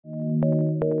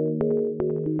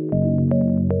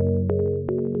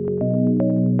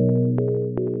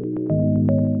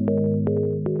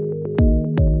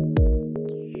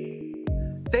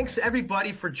Thanks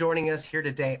everybody for joining us here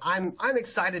today. I'm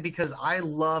excited because I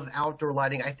love outdoor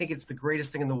lighting. I think it's the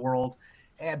greatest thing in the world.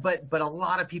 But a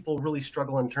lot of people really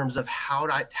struggle in terms of how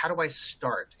do I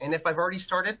start? And if I've already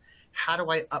started, how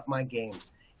do I up my game?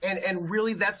 And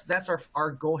really that's our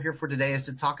goal here for today, is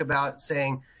to talk about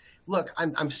saying, look,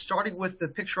 I'm starting with the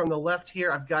picture on the left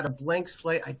here. I've got a blank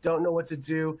slate. I don't know what to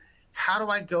do. How do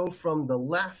I go from the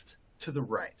left to the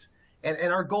right?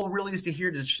 And our goal really is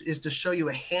to show you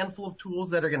a handful of tools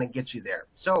that are going to get you there.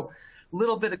 So a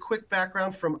little bit of quick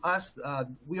background from us.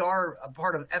 We are a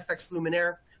part of FXL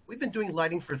Luminaire. We've been doing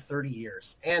lighting for 30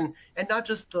 years. And not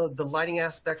just the lighting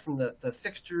aspect from the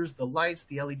fixtures, the lights,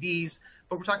 the LEDs,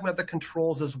 but we're talking about the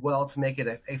controls as well to make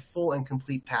it a full and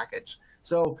complete package.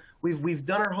 So we've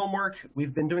done our homework.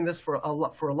 We've been doing this for a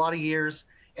lot of years.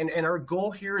 And our goal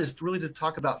here is really to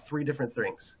talk about three different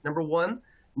things. Number one,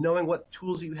 knowing what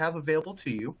tools you have available to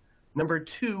you. Number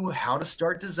two, how to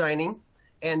start designing.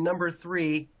 And number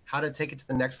three, how to take it to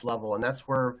the next level. And that's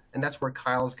where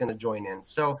Kyle's going to join in.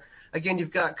 So again,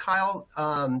 you've got Kyle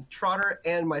Trotter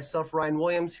and myself, Ryan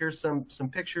Williams. Here's some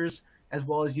pictures, as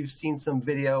well as you've seen some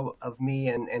video of me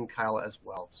and Kyle as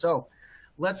well. So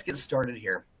let's get started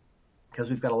here, because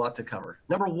we've got a lot to cover.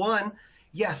 Number one,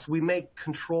 yes, we make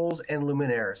controls and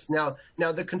luminaires. Now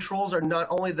the controls are not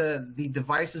only the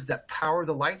devices that power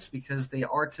the lights, because they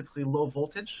are typically low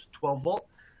voltage, 12 volt,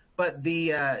 but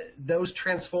those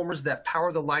transformers that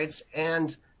power the lights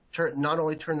and not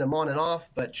only turn them on and off,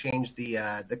 but change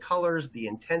the colors, the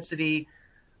intensity,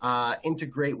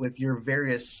 integrate with your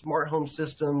various smart home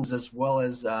systems, as well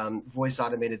as voice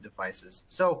automated devices.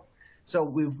 So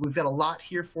we've got a lot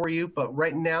here for you, but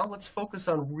right now let's focus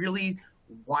on really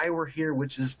why we're here,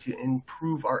 which is to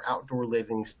improve our outdoor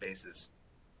living spaces.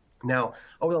 Now,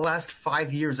 over the last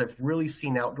 5 years, I've really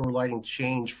seen outdoor lighting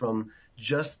change from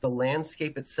just the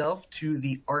landscape itself to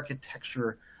the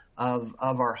architecture of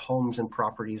our homes and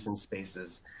properties and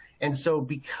spaces. And so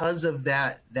because of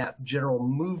that general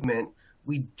movement,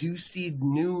 we do see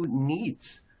new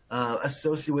needs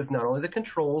associated with not only the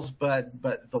controls, but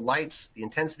the lights, the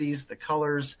intensities, the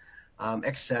colors,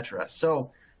 etc.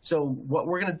 So what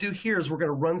we're going to do here is we're going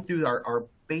to run through our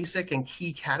basic and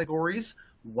key categories,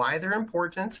 why they're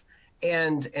important,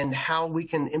 and how we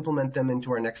can implement them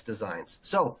into our next designs.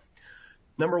 So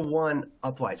number one,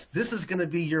 uplights. This is going to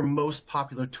be your most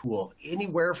popular tool.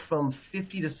 Anywhere from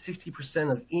 50 to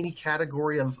 60% of any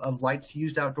category of lights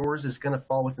used outdoors is going to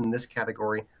fall within this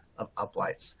category of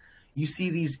uplights. You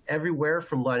see these everywhere,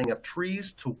 from lighting up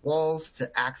trees to walls to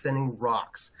accenting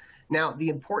rocks. Now, the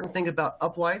important thing about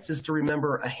uplights is to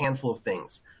remember a handful of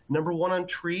things. Number one, on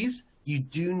trees, you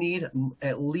do need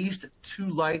at least 2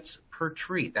 lights per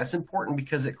tree. That's important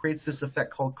because it creates this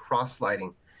effect called cross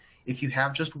lighting. If you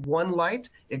have just one light,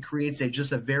 it creates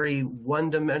just a very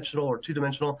one-dimensional or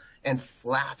two-dimensional and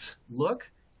flat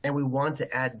look, and we want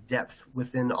to add depth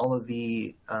within all of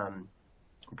the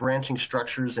branching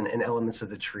structures and elements of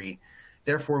the tree.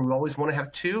 Therefore, we always want to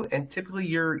have 2, and typically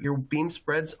your beam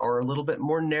spreads are a little bit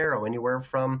more narrow, anywhere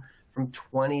from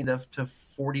 20 to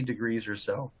 40 degrees or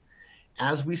so.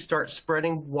 As we start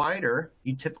spreading wider,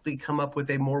 you typically come up with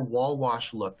a more wall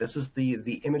wash look. This is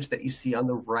the image that you see on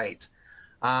the right.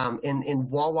 In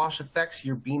wall wash effects,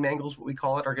 your beam angles, what we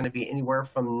call it, are going to be anywhere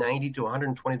from 90 to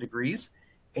 120 degrees,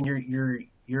 and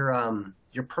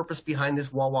your purpose behind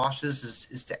this wall washes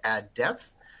is to add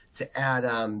depth, to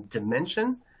add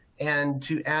dimension, and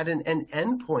to add an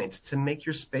endpoint to make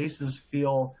your spaces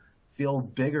feel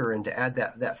bigger and to add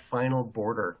that final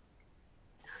border.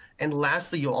 And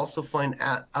lastly, you'll also find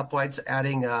uplights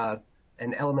adding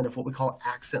an element of what we call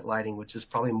accent lighting, which is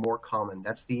probably more common.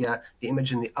 That's the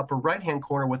image in the upper right-hand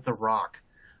corner with the rock.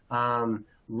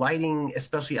 Lighting,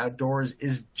 especially outdoors,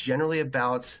 is generally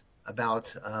about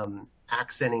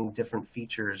accenting different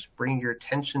features, bringing your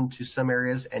attention to some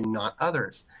areas and not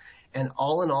others. And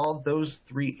all in all, those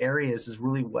 3 areas is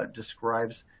really what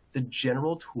describes the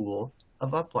general tool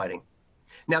of uplighting.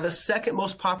 Now, the second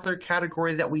most popular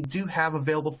category that we do have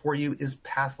available for you is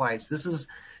path lights. This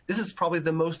is probably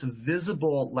the most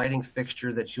visible lighting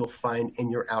fixture that you'll find in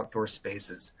your outdoor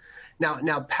spaces.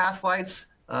 Now path lights,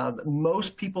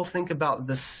 most people think about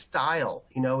the style.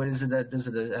 You know, does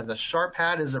it have a sharp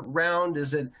hat? Is it round?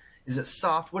 Is it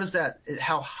soft? What is that?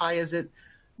 How high is it?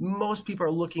 Most people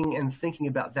are looking and thinking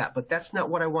about that, but that's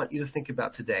not what I want you to think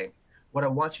about today. What I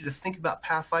want you to think about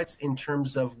path lights in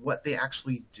terms of what they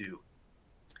actually do.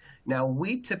 Now,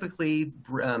 we typically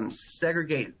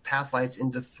segregate path lights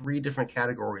into 3 different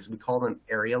categories. We call them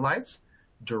area lights,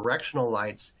 directional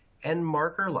lights, and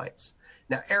marker lights.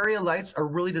 Now, area lights are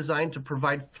really designed to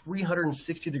provide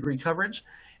 360-degree coverage,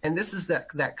 And this is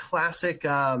that classic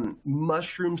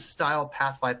mushroom style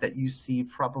path light that you see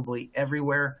probably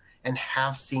everywhere and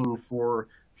have seen for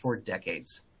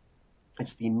decades.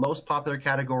 It's the most popular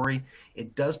category.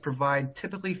 It does provide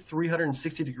typically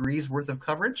 360 degrees worth of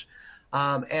coverage.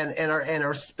 And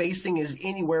our spacing is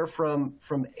anywhere from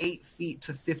 8 feet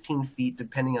to 15 feet,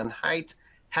 depending on height,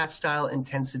 hat style,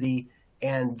 intensity,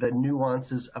 and the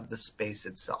nuances of the space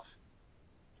itself.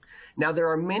 Now, there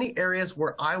are many areas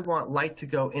where I want light to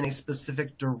go in a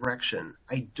specific direction.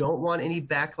 I don't want any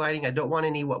backlighting. I don't want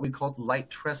any what we call light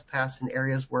trespass in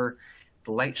areas where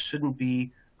the light shouldn't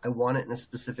be. I want it in a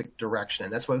specific direction.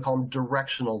 And that's why we call them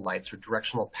directional lights or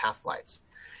directional path lights.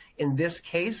 In this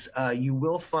case, you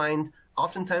will find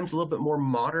oftentimes a little bit more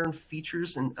modern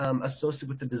features associated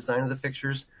with the design of the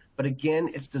fixtures. But again,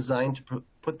 it's designed to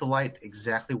put the light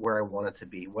exactly where I want it to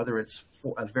be, whether it's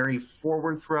a very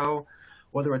forward throw,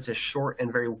 whether it's a short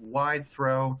and very wide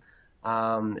throw.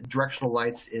 Directional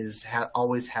lights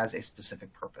always has a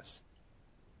specific purpose.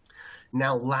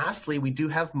 Now, lastly, we do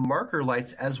have marker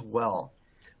lights as well.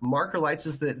 Marker lights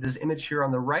is this image here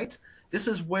on the right. This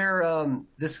is where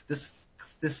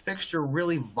this fixture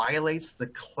really violates the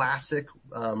classic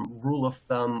rule of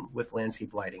thumb with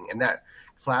landscape lighting. And that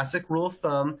classic rule of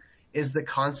thumb is the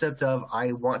concept of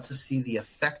I want to see the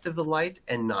effect of the light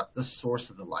and not the source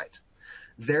of the light.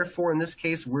 Therefore, in this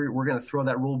case, we're going to throw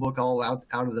that rule book all out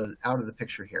of the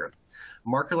picture here.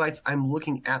 Marker lights, I'm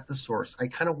looking at the source. I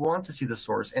kind of want to see the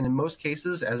source. And in most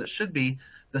cases, as it should be,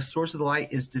 the source of the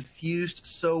light is diffused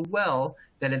so well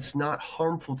that it's not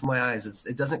harmful to my eyes.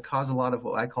 It doesn't cause a lot of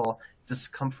what I call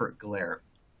discomfort glare.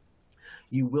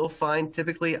 You will find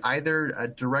typically either a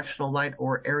directional light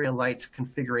or area light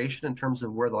configuration in terms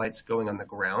of where the light's going on the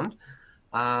ground.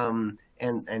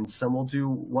 And some will do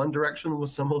one direction,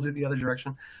 some will do the other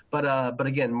direction. But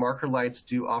again, marker lights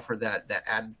do offer that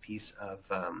added piece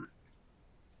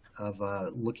of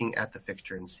looking at the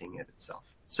fixture and seeing it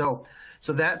itself. So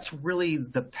that's really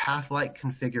the path light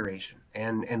configuration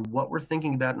and what we're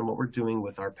thinking about and what we're doing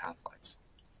with our path lights.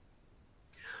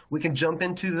 We can jump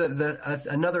into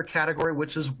another category,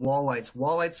 which is wall lights.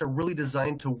 Wall lights are really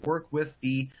designed to work with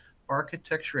the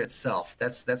architecture itself.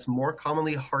 That's more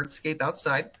commonly hardscape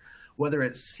outside, whether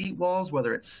it's seat walls,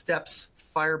 whether it's steps,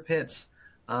 fire pits,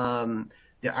 the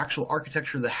actual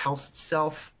architecture of the house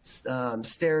itself,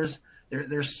 stairs.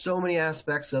 There's so many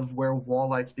aspects of where wall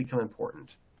lights become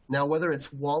important. Now, whether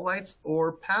it's wall lights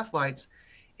or path lights,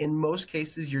 in most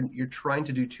cases, you're trying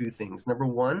to do two things. Number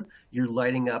one, you're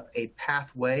lighting up a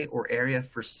pathway or area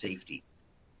for safety.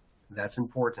 That's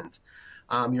important.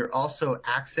 You're also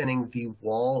accenting the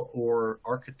wall or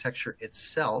architecture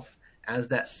itself as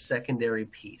that secondary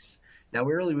piece. Now,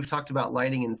 we've talked about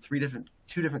lighting in two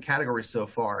different categories so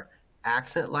far: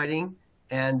 accent lighting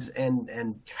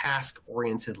and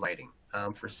task-oriented lighting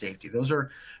for safety. Those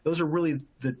are really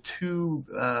the two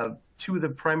of the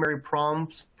primary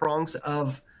prongs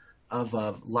of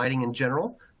lighting in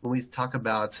general. When we talk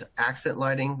about accent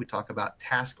lighting, we talk about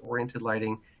task-oriented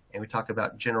lighting, and we talk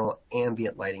about general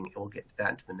ambient lighting, and we'll get to that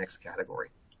into the next category.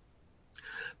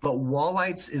 But wall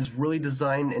lights is really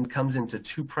designed and comes into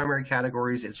two primary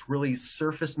categories. It's really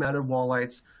surface-mounted wall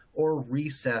lights or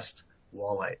recessed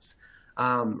wall lights.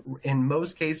 In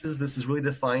most cases, this is really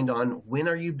defined on when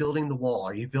are you building the wall?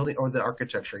 Are you building, or the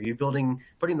architecture? Are you putting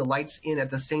the lights in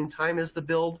at the same time as the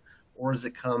build, or does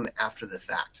it come after the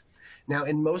fact? Now,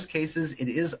 in most cases, it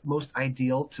is most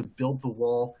ideal to build the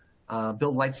wall,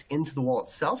 build lights into the wall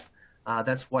itself.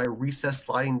 That's why recessed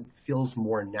lighting feels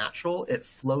more natural. It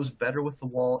flows better with the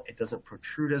wall. It doesn't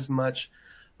protrude as much.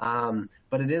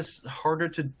 But it is harder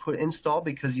to install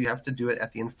because you have to do it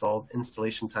at the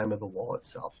installation time of the wall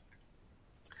itself.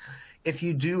 If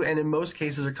you do, and in most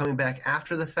cases are coming back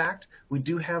after the fact, we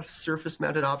do have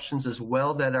surface-mounted options as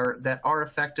well that are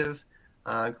effective.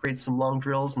 Create some long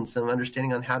drills and some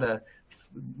understanding on how to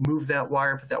move that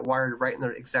wire, put that wire right in the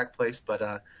exact place.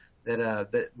 But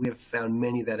that we have found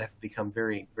many that have become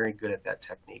very, very good at that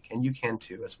technique, and you can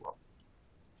too as well.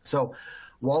 So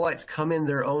wall lights come in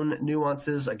their own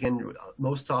nuances. Again,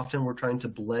 most often we're trying to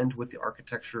blend with the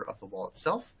architecture of the wall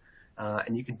itself,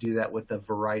 and you can do that with a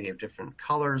variety of different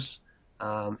colors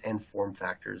and form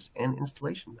factors and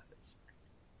installation methods.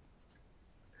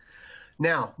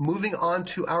 Now, moving on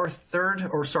to our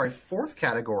fourth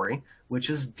category, which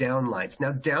is downlights.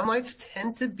 Now, downlights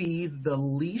tend to be the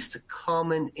least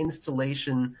common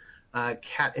installation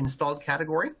installed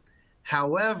category.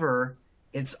 However,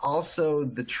 it's also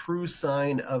the true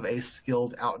sign of a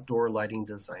skilled outdoor lighting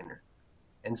designer.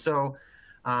 And so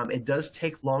it does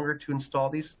take longer to install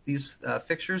these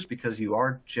fixtures because you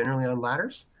are generally on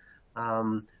ladders.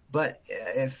 But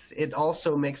if it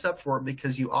also makes up for it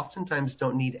because you oftentimes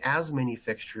don't need as many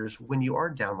fixtures when you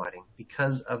are downlighting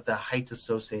because of the height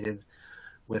associated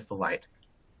with the light.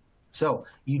 So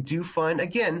you do find,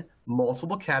 again,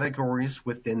 multiple categories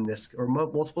within this, or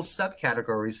multiple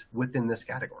subcategories within this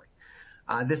category.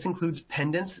 This includes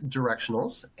pendants,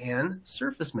 directionals, and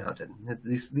surface mounted.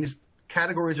 These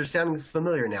categories are sounding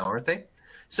familiar now, aren't they?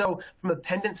 So from a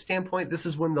pendant standpoint, this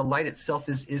is when the light itself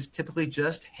is typically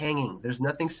just hanging. There's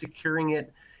nothing securing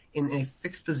it in a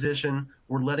fixed position.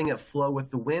 We're letting it flow with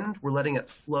the wind. We're letting it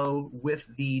flow with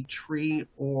the tree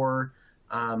or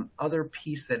other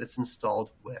piece that it's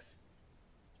installed with.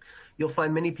 You'll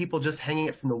find many people just hanging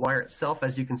it from the wire itself,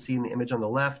 as you can see in the image on the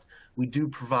left. We do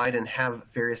provide and have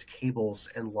various cables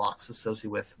and locks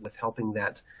associated with helping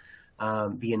that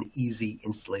be an easy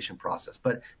installation process.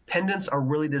 But pendants are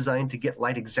really designed to get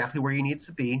light exactly where you need it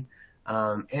to be,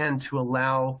 and to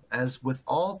allow, as with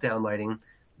all downlighting,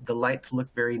 the light to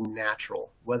look very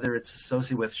natural, whether it's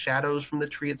associated with shadows from the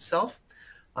tree itself,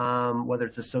 whether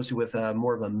it's associated with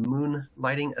more of a moon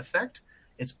lighting effect.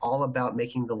 It's all about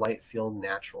making the light feel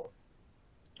natural,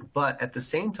 but at the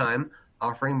same time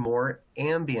offering more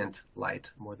ambient light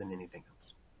more than anything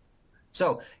else.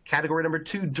 So category number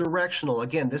 2, directional.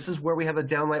 Again, this is where we have a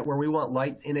downlight where we want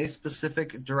light in a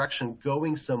specific direction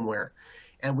going somewhere,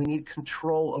 and we need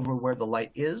control over where the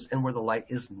light is and where the light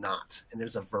is not. And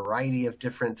there's a variety of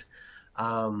different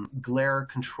glare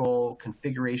control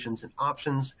configurations and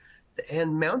options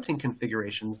and mounting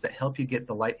configurations that help you get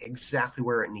the light exactly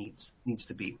where it needs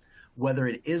to be. Whether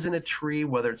it is in a tree,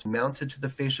 whether it's mounted to the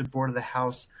fascia board of the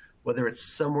house, whether it's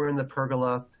somewhere in the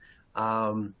pergola,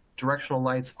 directional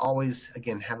lights always,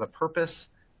 again, have a purpose,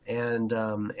 and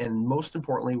most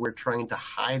importantly, we're trying to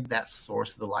hide that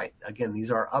source of the light. Again, these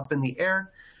are up in the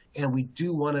air, and we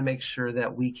do want to make sure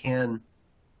that we can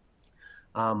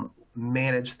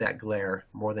manage that glare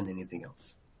more than anything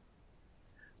else.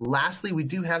 Lastly, we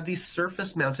do have the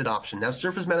surface-mounted option. Now,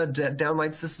 surface-mounted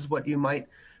downlights, this is what you might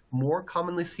more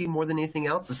commonly see more than anything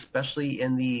else, especially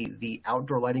in the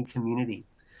outdoor lighting community.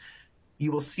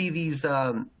 You will see these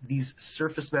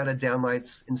surface-mounted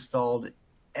downlights installed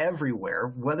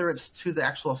everywhere, whether it's to the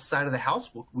actual side of the house,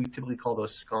 we typically call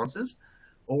those sconces,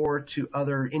 or to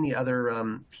any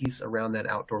other piece around that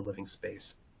outdoor living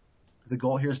space. The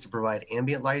goal here is to provide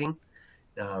ambient lighting,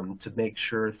 to make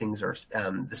sure things are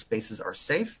the spaces are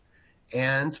safe,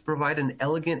 and to provide an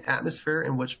elegant atmosphere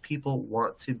in which people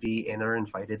want to be and are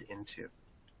invited into.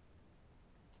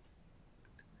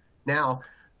 Now,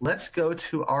 let's go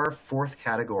to our 4th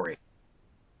category.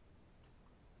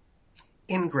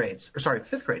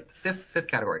 Fifth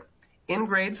category.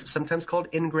 In-grades, sometimes called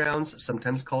in-grounds,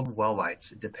 sometimes called well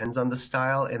lights. It depends on the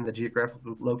style and the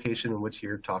geographical location in which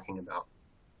you're talking about.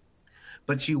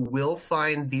 But you will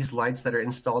find these lights that are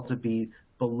installed to be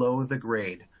below the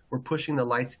grade. We're pushing the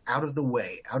lights out of the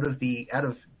way, out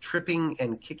of tripping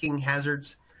and kicking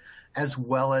hazards, as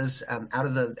well as out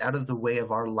of the way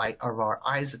of our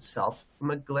eyes itself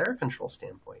from a glare control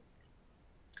standpoint.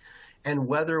 And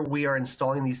whether we are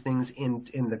installing these things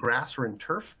in the grass or in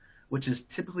turf, which is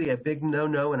typically a big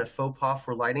no-no and a faux pas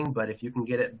for lighting, but if you can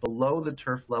get it below the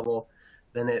turf level,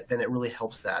 then it really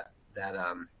helps that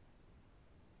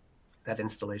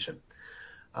installation.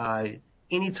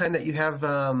 Anytime that you have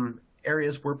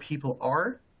areas where people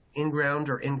are, in-ground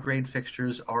or in-grade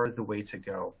fixtures are the way to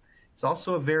go. It's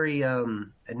also a very a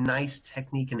nice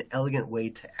technique and elegant way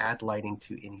to add lighting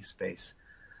to any space.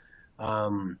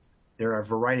 There are a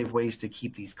variety of ways to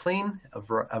keep these clean,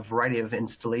 a variety of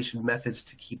installation methods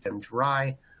to keep them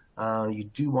dry. You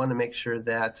do want to make sure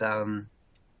that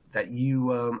that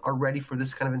you are ready for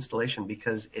this kind of installation,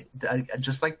 because it,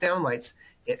 just like downlights,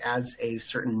 it adds a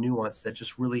certain nuance that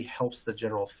just really helps the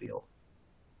general feel.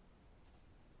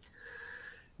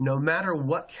 No matter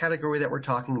what category that we're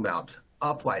talking about,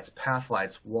 uplights, path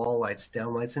lights, wall lights,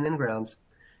 downlights, and in-grounds,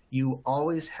 you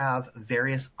always have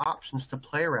various options to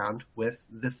play around with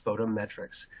the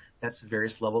photometrics. That's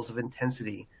various levels of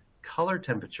intensity, color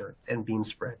temperature, and beam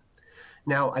spread.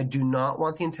 Now, I do not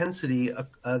want the intensity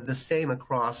the same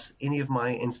across any of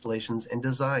my installations and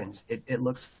designs. It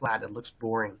looks flat, it looks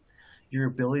boring. Your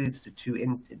ability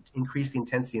to increase the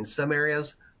intensity in some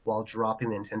areas while dropping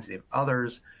the intensity of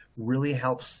others really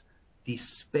helps the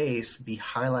space be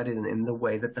highlighted in the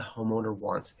way that the homeowner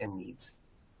wants and needs.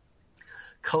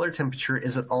 Color temperature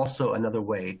is also another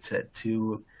way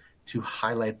to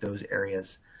highlight those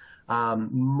areas.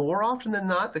 More often than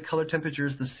not, the color temperature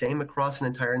is the same across an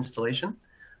entire installation,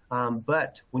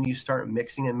 but when you start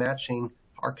mixing and matching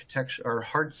architecture or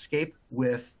hardscape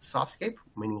with softscape,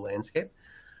 meaning landscape,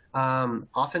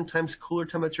 Oftentimes cooler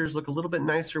temperatures look a little bit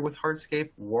nicer with hardscape.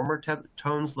 Warmer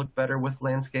tones look better with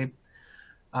landscape.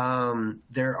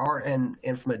 There are,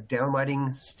 and from a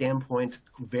downlighting standpoint,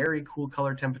 very cool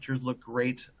color temperatures look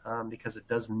great because it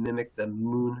does mimic the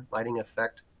moon lighting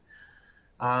effect.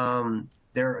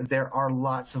 There are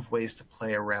lots of ways to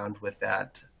play around with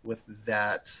that,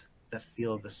 the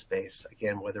feel of the space.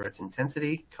 Again, whether it's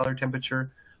intensity, color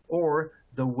temperature, or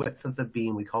the width of the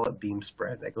beam. We call it beam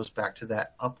spread. That goes back to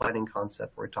that uplighting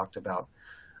concept where we talked about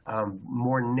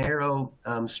more narrow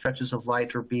stretches of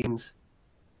light or beams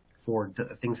for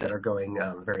things that are going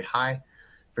very high,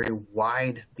 very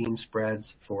wide beam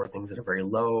spreads for things that are very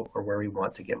low, or where we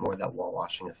want to get more of that wall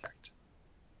washing effect.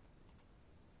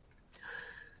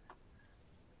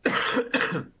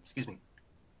 Excuse me.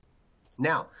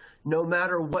 Now, no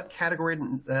matter what category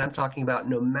that I'm talking about,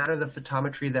 no matter the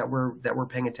photometry that we're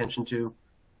paying attention to,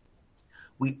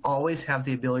 we always have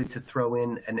the ability to throw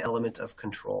in an element of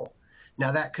control.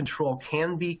 Now, that control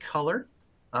can be color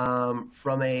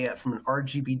from an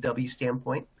RGBW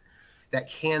standpoint. That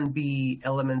can be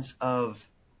elements of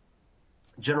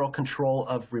general control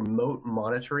of remote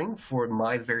monitoring for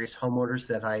my various homeowners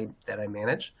that I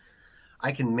manage.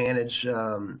 I can manage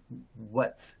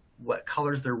what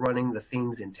colors they're running, the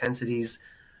themes, intensities,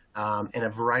 and a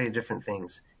variety of different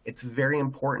things. It's very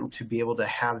important to be able to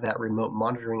have that remote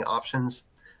monitoring options,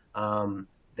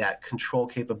 that control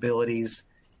capabilities,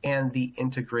 and the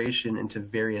integration into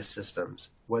various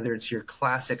systems, whether it's your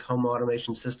classic home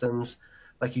automation systems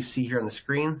like you see here on the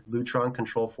screen, Lutron,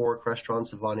 Control4, Crestron,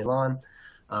 Savant Elan,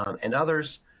 and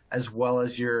others, as well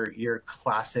as your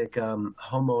classic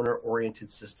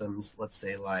homeowner-oriented systems, let's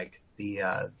say like the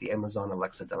Amazon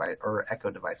Alexa device or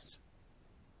Echo devices.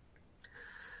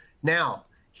 Now,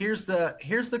 here's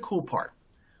the cool part.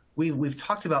 We've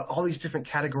talked about all these different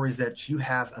categories that you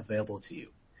have available to you.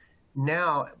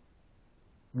 Now,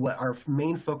 what our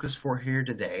main focus for here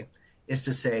today is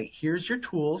to say, here's your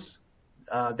tools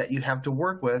that you have to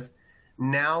work with.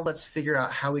 Now let's figure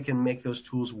out how we can make those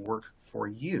tools work for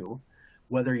you,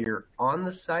 whether you're on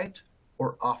the site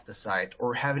or off the site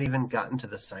or haven't even gotten to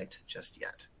the site just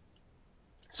yet.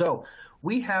 So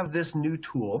we have this new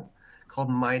tool called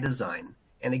My Design.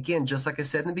 And again, just like I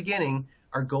said in the beginning,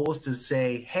 our goal is to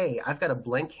say, hey, I've got a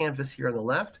blank canvas here on the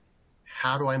left.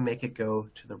 How do I make it go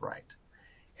to the right?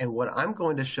 And what I'm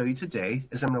going to show you today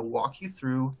is I'm going to walk you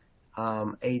through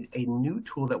a new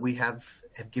tool that we have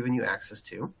given you access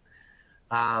to,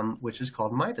 which is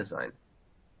called My Design.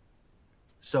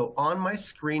 So on my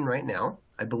screen right now,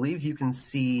 I believe you can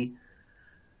see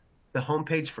the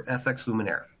homepage for FX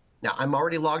Luminaire. Now, I'm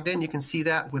already logged in. You can see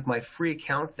that with my free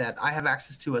account that I have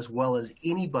access to, as well as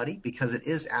anybody, because it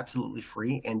is absolutely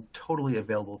free and totally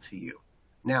available to you.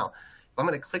 Now, if I'm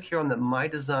going to click here on the My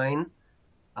Design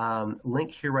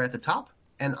link here right at the top,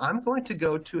 and I'm going to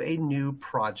go to a new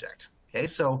project. Okay,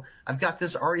 so I've got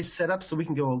this already set up so we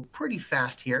can go pretty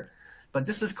fast here, but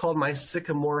this is called my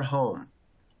Sycamore home.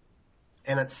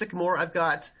 And at Sycamore, I've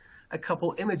got a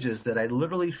couple images that I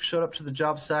literally showed up to the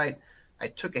job site. I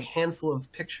took a handful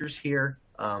of pictures here,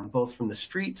 both from the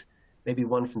street, maybe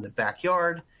one from the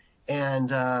backyard,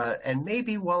 and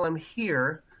maybe while I'm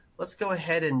here, let's go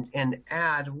ahead and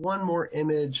add one more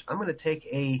image. I'm going to take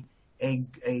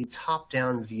a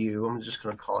top-down view. I'm just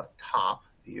going to call it top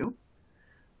view.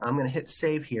 I'm going to hit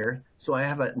save here. So I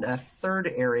have a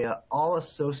third area all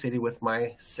associated with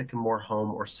my Sycamore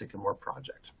home or Sycamore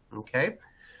project. Okay,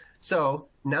 so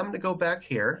now I'm going to go back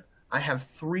here. I have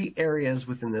 3 areas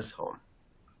within this home.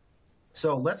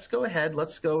 So let's go ahead.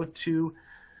 Let's go to,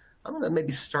 I'm going to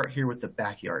maybe start here with the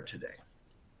backyard today.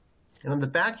 And on the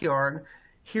backyard,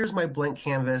 here's my blank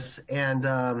canvas. And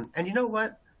you know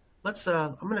what? Let's,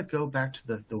 I'm going to go back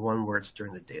to the one where it's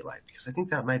during the daylight, because I think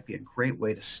that might be a great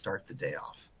way to start the day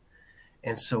off.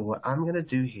 And so what I'm going to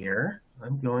do here,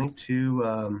 I'm going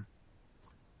to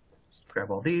grab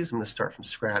all these. I'm going to start from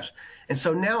scratch. And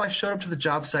so now I showed up to the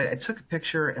job site. I took a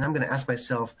picture, and I'm going to ask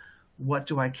myself, what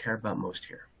do I care about most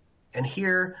here? And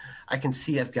here I can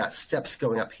see I've got steps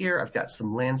going up here. I've got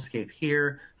some landscape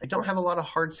here. I don't have a lot of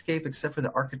hardscape except for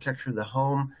the architecture of the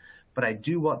home, but I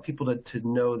do want people to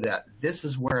know that this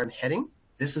is where I'm heading.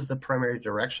 This is the primary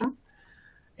direction.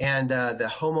 And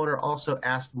the homeowner also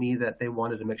asked me that they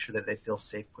wanted to make sure that they feel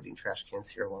safe putting trash cans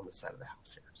here along the side of the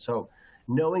house here. So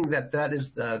knowing that that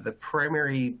is the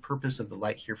primary purpose of the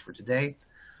light here for today,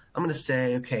 I'm going to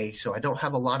say, okay, so I don't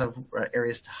have a lot of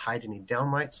areas to hide any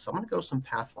downlights, so I'm going to go some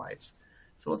path lights.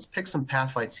 So let's pick some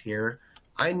path lights here.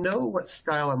 I know what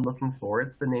style I'm looking for.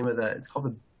 It's the name of it's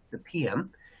called the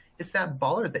PM. It's that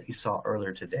bollard that you saw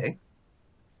earlier today.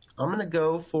 I'm going to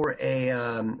go for a,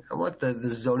 I want the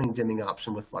zoning dimming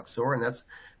option with Luxor, and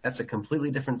that's a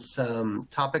completely different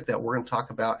topic that we're going to talk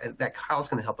about and that Kyle's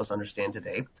going to help us understand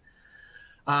today.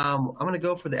 I'm going to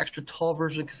go for the extra tall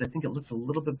version because I think it looks a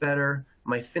little bit better.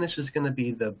 My finish is going to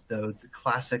be the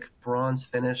classic bronze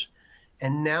finish.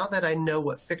 And now that I know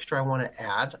what fixture I want to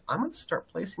add, I'm going to start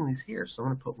placing these here. So I'm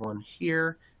going to put one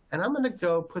here, and I'm going to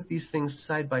go put these things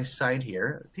side by side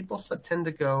here. People tend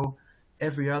to go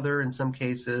every other in some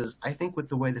cases. I think with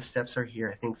the way the steps are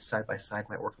here, I think side by side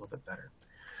might work a little bit better.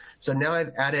 So now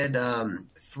I've added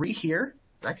 3 here.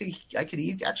 I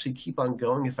could actually keep on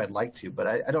going if I'd like to, but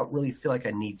I don't really feel like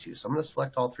I need to. So I'm going to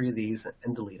select all 3 of these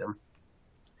and delete them.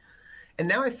 And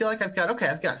now I feel like I've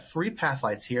got 3 path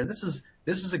lights here. This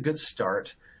is a good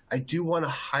start. I do want to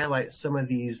highlight some of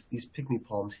these pygmy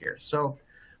palms here. So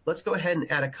let's go ahead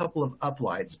and add a couple of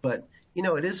uplights, but you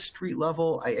know, it is street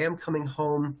level. I am coming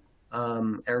home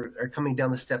or coming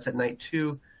down the steps at night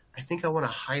too. I think I want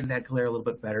to hide that glare a little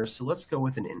bit better. So let's go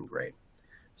with an in-grade.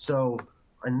 So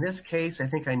in this case, I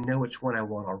think I know which one I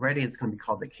want already. It's going to be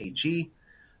called the KG.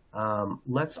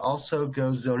 Let's also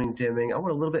go zoning dimming. I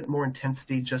want a little bit more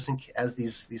intensity just as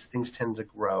these things tend to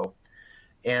grow.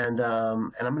 And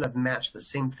I'm going to match the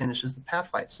same finish as the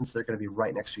path lights since they're going to be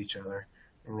right next to each other.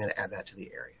 I'm going to add that to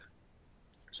the area.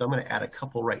 So I'm going to add a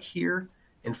couple right here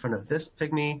in front of this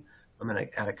pygmy. I'm going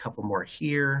to add a couple more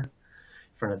here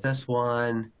in front of this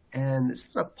one. And it's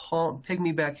not a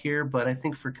pygmy back here, but I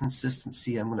think for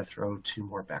consistency, I'm going to throw 2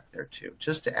 more back there too,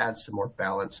 just to add some more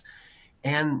balance.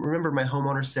 And remember, my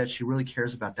homeowner said she really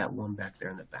cares about that one back there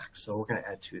in the back. So we're going to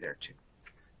add 2 there too.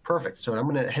 Perfect. So I'm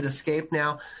going to hit escape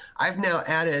now. I've now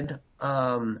added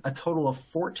a total of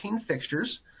 14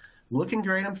 fixtures. Looking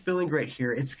great. I'm feeling great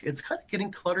here. It's kind of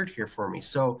getting cluttered here for me.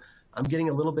 So I'm getting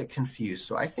a little bit confused.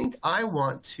 So I think I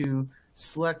want to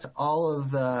select all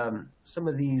of some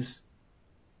of these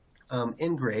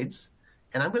in grades,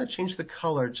 and I'm going to change the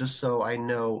color just so I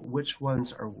know which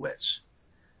ones are which.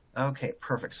 Okay,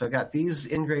 perfect. So I got these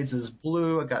in grades as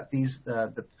blue. I got these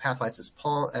the path lights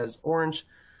as orange.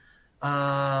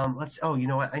 Oh, you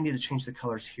know what? I need to change the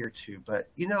colors here too. But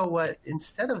you know what?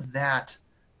 Instead of that,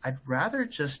 I'd rather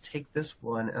just take this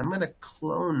one and I'm going to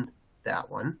clone that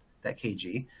one, that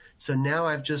KG. So now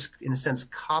I've just, in a sense,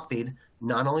 copied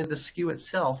not only the skew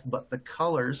itself, but the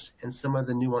colors and some of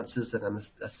the nuances that I'm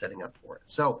setting up for it.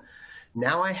 So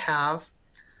now I have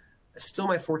still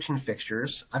my 14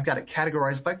 fixtures. I've got it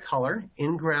categorized by color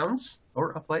in grounds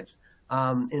or uplights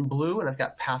in blue, and I've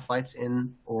got path lights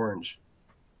in orange.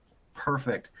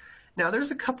 Perfect. Now there's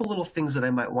a couple little things that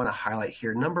I might want to highlight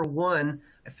here. Number one,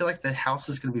 I feel like the house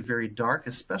is going to be very dark,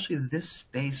 especially this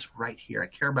space right here. I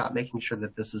care about making sure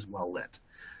that this is well lit.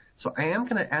 So I am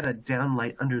going to add a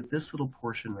downlight under this little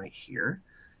portion right here.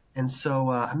 And so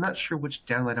I'm not sure which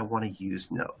downlight I want to use.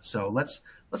 No. So let's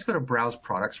go to Browse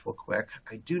Products real quick.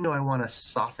 I do know I want a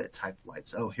soffit type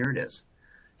lights. Oh, here it is.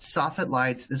 Soffit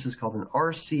lights. This is called an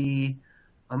RC.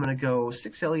 I'm going to go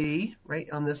 6 LED right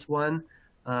on this one.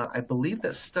 I believe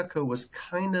that stucco was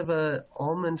kind of a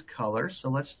almond color. So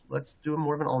let's do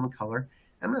more of an almond color.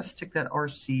 I'm going to stick that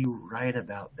RC right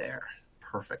about there.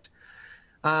 Perfect.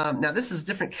 Now this is a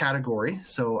different category.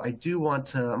 So I do want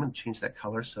to, I'm going to change that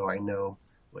color so I know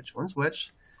which one's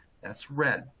which. That's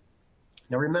red.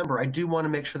 Now remember, I do want to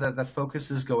make sure that the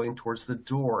focus is going towards the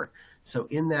door. So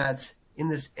in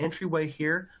this entryway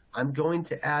here, I'm going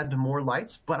to add more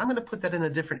lights, but I'm going to put that in a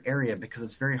different area because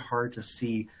it's very hard to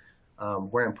see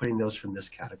where I'm putting those from this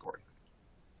category.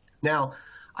 Now,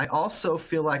 I also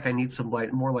feel like I need some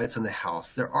more lights on the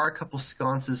house. There are a couple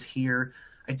sconces here.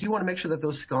 I do want to make sure that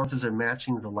those sconces are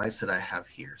matching the lights that I have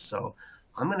here. So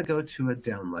I'm going to go to a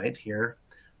downlight here.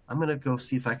 I'm going to go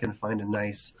see if I can find a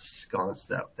nice sconce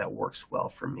that works well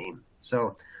for me.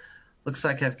 So looks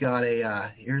like I've got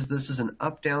a, this is an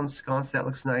up-down sconce. That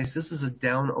looks nice. This is a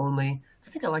down only. I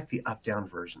think I like the up-down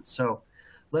version. So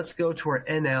let's go to our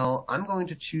NL. I'm going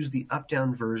to choose the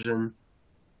up-down version.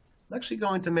 I'm actually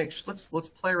going to make, let's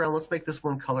play around. Let's make this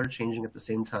one color changing at the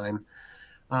same time.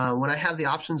 When I have the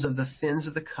options of the fins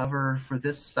or the cover for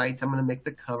this site, I'm going to make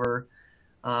the cover.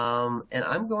 And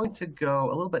I'm going to go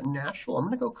a little bit natural. I'm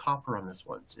going to go copper on this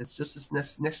one. It's just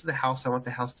next to the house. I want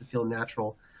the house to feel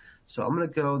natural. So I'm going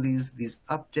to go these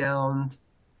up-down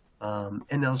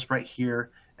NLs right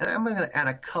here. And I'm going to add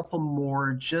a couple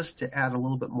more just to add a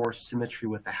little bit more symmetry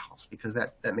with the house because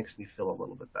that makes me feel a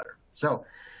little bit better. So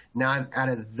now I've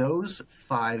added those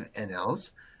 5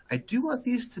 NLs. I do want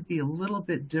these to be a little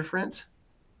bit different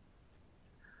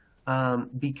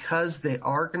because they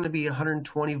are going to be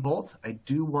 120 volt. I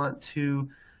do want to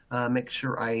make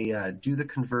sure I do the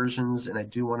conversions, and I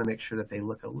do want to make sure that they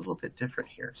look a little bit different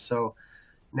here. So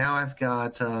now I've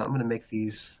got, I'm going to make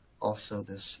these also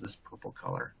this purple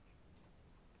color.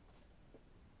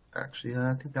 Actually,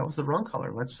 I think that was the wrong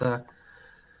color. Let's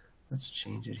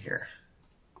change it here.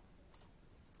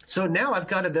 So now I've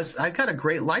got a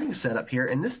great lighting setup here,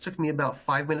 and this took me about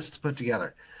 5 minutes to put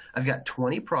together. I've got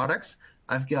 20 products.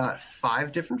 I've got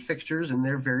 5 different fixtures in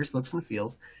their various looks and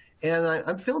feels, and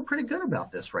I'm feeling pretty good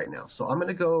about this right now. So I'm going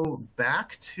to go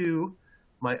back to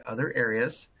my other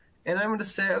areas, and I'm going to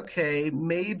say, okay,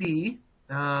 maybe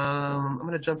I'm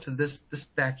going to jump to this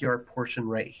backyard portion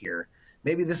right here.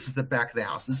 Maybe this is the back of the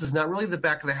house. This is not really the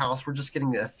back of the house. We're just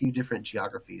getting a few different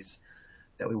geographies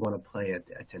that we want to pay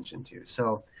attention to.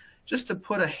 So just to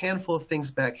put a handful of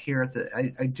things back here,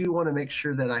 I do want to make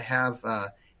sure that I have,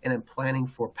 and I'm planning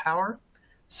for power.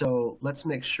 So let's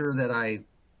make sure that I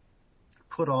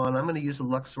put on, I'm going to use a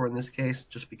Luxor in this case,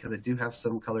 just because I do have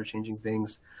some color changing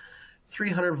things.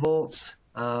 300 volts,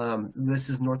 this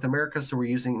is North America, so we're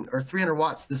using, or 300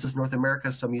 watts, this is North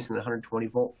America, so I'm using the 120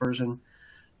 volt version.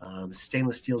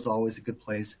 Stainless steel is always a good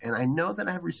place. And I know that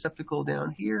I have a receptacle down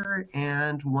here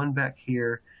and one back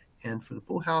here. And for the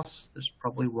pool house, there's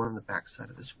probably one on the back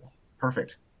side of this wall.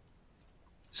 Perfect.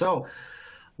 So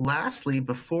lastly,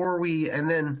 before we, and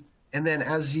then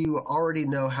as you already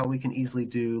know how we can easily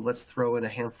do, let's throw in a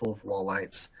handful of wall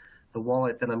lights. The wall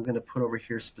light that I'm going to put over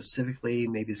here specifically,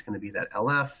 maybe it's going to be that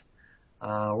LF.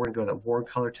 We're going to go to that warm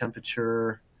color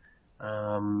temperature.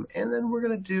 And then we're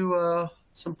going to do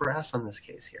some brass on this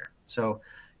case here. So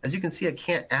as you can see, I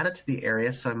can't add it to the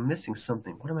area, so I'm missing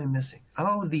something. What am I missing?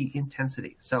 Oh, the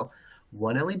intensity. So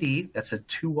one LED, that's a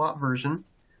 2-watt version.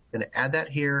 I'm going to add that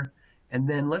here. And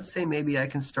then let's say maybe I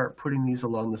can start putting these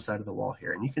along the side of the wall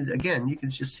here. And you can, again, you can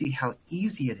just see how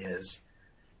easy it is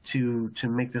to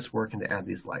make this work and to add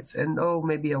these lights. And oh,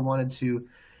 maybe I wanted to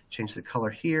change the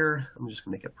color here. I'm just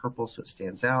going to make it purple so it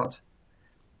stands out.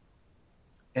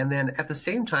 And then at the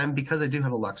same time, because I do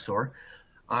have a Luxor,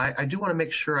 I do want to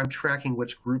make sure I'm tracking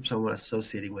which groups I want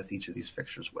associating with each of these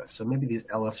fixtures with. So maybe these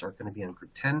LFs are going to be on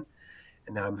group 10,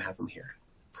 and now I'm having them here.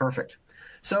 Perfect.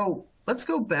 So let's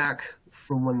go back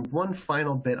for one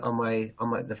final bit on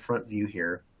the front view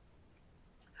here.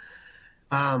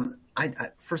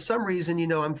 For some reason,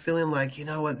 I'm feeling like, you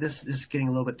know what, this is getting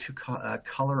a little bit too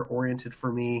color oriented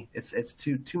for me. It's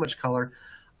too much color.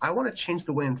 I want to change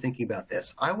the way I'm thinking about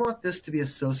this. I want this to be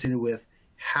associated with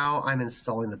how I'm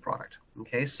installing the product.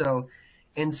 Okay, so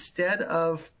instead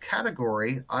of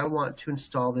category, I want to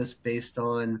install this based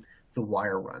on the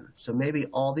wire run. So maybe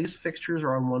all these fixtures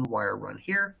are on one wire run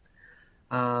here,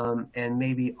 and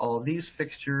maybe all these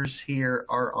fixtures here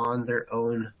are on their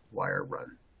own wire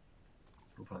run.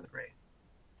 Move on the gray.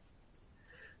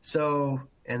 So,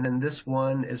 and then this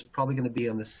one is probably going to be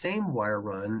on the same wire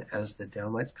run as the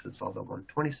downlights because it's all the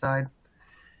 120 side.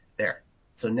 There.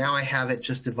 So now I have it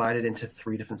just divided into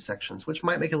 3 different sections, which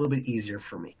might make it a little bit easier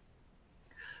for me.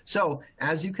 So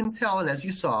as you can tell, and as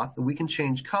you saw, we can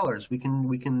change colors. We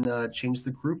can change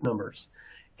the group numbers.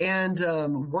 And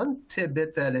one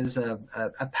tidbit that is a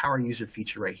power user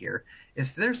feature right here,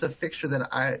 if there's a fixture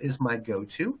that is my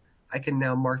go-to, I can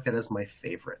now mark that as my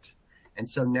favorite. And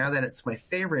so now that it's my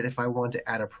favorite, if I want to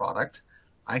add a product,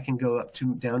 I can go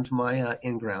down to my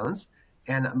in-grounds,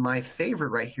 and my favorite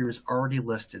right here is already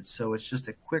listed. So it's just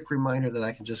a quick reminder that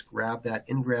I can just grab that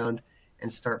in-ground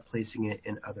and start placing it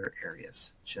in other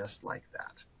areas, just like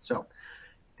that. So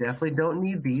definitely don't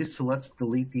need these, so let's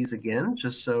delete these again,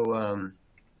 just so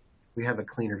we have a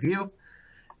cleaner view.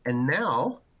 And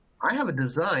now I have a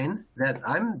design that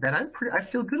I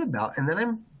feel good about, and that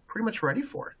I'm pretty much ready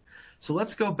for. So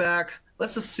let's go back.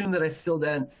 Let's assume that I filled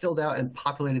out and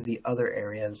populated the other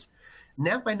areas.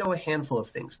 Now I know a handful of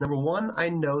things. Number one, I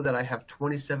know that I have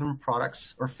 27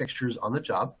 products or fixtures on the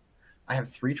job. I have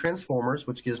 3 transformers,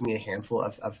 which gives me a handful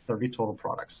of 30 total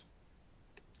products.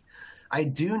 I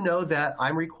do know that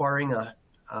I'm requiring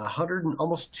 100 and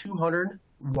almost 200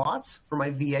 watts for my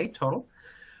VA total,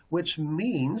 which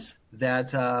means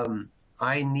that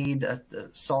I need a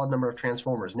solid number of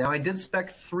transformers. Now I did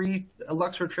spec 3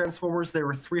 Luxor transformers. They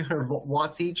were 300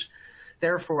 watts each.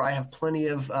 Therefore, I have plenty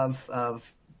of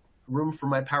room for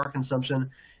my power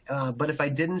consumption. But if I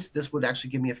didn't, this would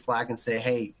actually give me a flag and say,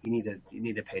 hey, you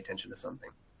need to pay attention to something.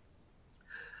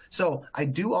 So I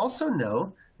do also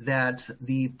know that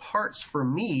the parts for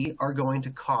me are going to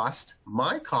cost,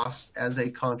 my cost as a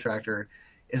contractor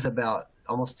is about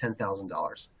almost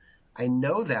 $10,000. I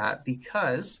know that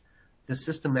because the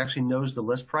system actually knows the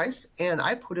list price, and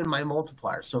I put in my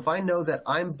multiplier. So if I know that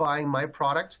I'm buying my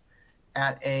product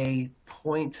at a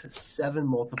 0.7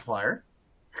 multiplier,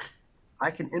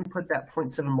 I can input that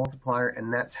 0.7 multiplier,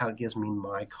 and that's how it gives me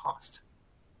my cost.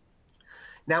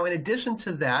 Now, in addition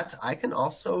to that, I can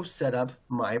also set up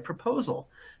my proposal.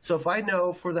 So if I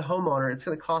know for the homeowner, it's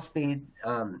going to cost me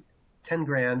 10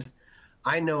 grand,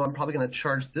 I know I'm probably going to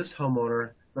charge this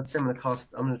homeowner, let's say I'm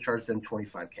going to charge them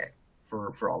 25K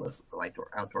for all this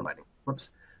outdoor lighting. Whoops,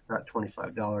 not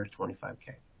 $25,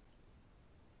 25K.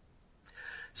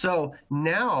 So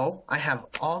now I have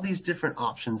all these different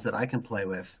options that I can play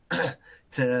with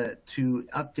to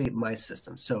update my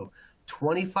system. So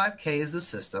 25K is the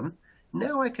system.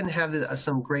 Now I can have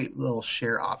some great little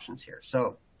share options here.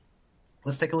 So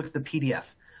let's take a look at the PDF.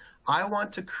 I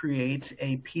want to create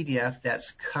a PDF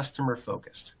that's customer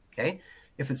focused, okay?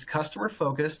 If it's customer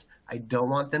focused, I don't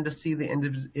want them to see the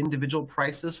individual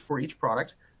prices for each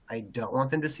product. I don't want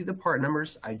them to see the part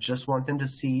numbers. I just want them to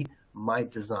see my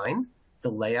design, the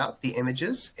layout, the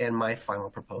images, and my final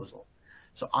proposal.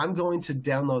 So I'm going to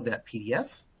download that PDF.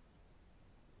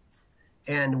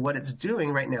 And what it's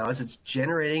doing right now is it's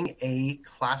generating a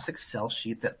classic Excel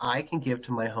sheet that I can give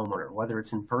to my homeowner, whether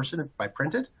it's in person if I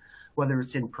print it, whether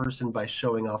it's in person by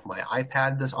showing off my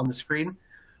iPad on the screen,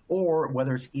 or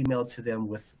whether it's emailed to them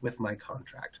with my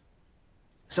contract.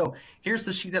 So here's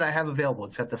the sheet that I have available.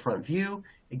 It's got the front view.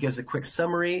 It gives a quick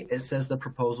summary. It says the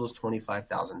proposal is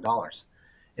 $25,000.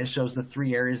 It shows the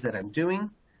 3 areas that I'm doing.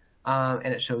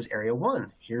 And it shows area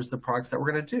 1. Here's the products that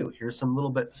we're going to do. Here's some little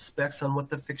bit specs on what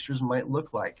the fixtures might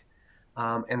look like,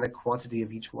 and the quantity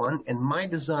of each one. And my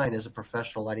design is a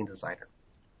professional lighting designer.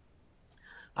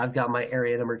 I've got my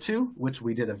area number 2, which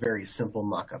we did a very simple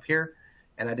mock-up here.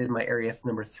 And I did my area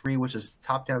number 3, which is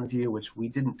top-down view, which we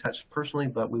didn't touch personally,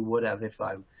 but we would have if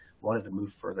I wanted to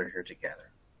move further here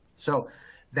together. So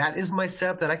that is my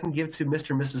setup that I can give to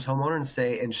Mr. and Mrs.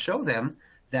 Homeowner and show them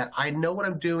that I know what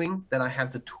I'm doing, that I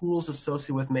have the tools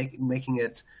associated with making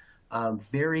it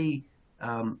very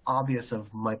obvious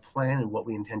of my plan and what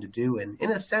we intend to do, and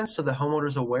in a sense, so the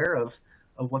homeowner's aware of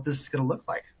what this is going to look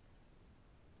like.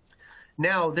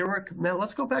 Now,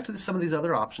 let's go back to some of these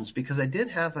other options, because I did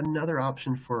have another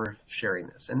option for sharing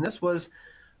this, and this was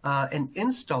an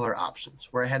installer options,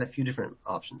 where I had a few different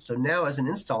options. So now, as an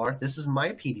installer, this is my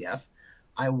PDF.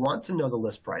 I want to know the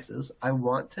list prices. I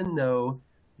want to know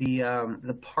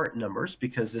the part numbers,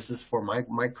 because this is for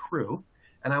my crew,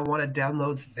 and I want to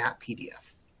download that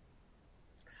PDF,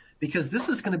 because this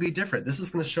is going to be different. This is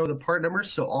going to show the part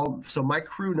numbers, so my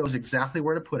crew knows exactly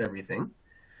where to put everything.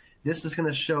 This is going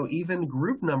to show even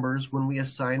group numbers when we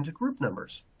assign to group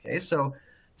numbers. Okay, so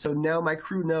now my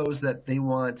crew knows that they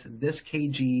want this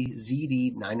KG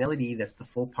ZD 9 LED, that's the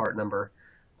full part number,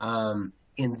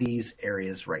 in these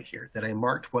areas right here that I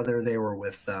marked, whether they were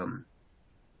with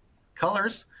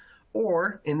colors,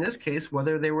 or in this case,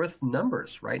 whether they were with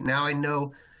numbers. Right now,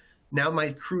 now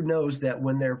my crew knows that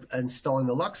when they're installing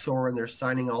the Luxor and they're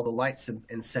signing all the lights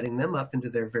and setting them up into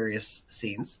their various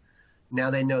scenes, now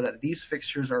they know that these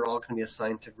fixtures are all going to be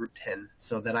assigned to group 10,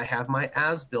 so that I have my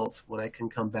as-built when I can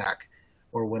come back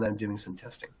or when I'm doing some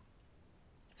testing.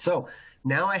 So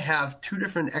now I have 2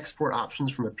 different export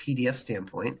options from a PDF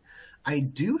standpoint. I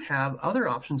do have other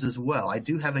options as well. I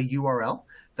do have a URL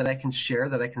that I can share,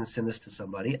 that I can send this to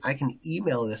somebody. I can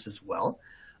email this as well.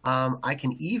 I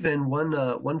can even,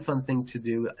 one fun thing to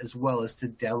do as well is to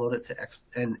download it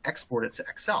and export it to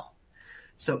Excel.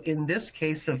 So in this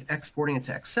case of exporting it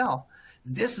to Excel,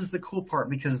 this is the cool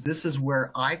part, because this is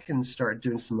where I can start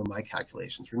doing some of my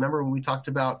calculations. Remember when we talked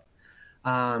about,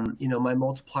 my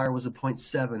multiplier was a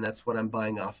 0.7. That's what I'm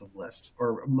buying off of list,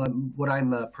 or what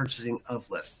I'm purchasing of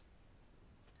list.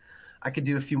 I could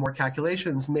do a few more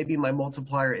calculations. Maybe my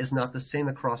multiplier is not the same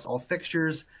across all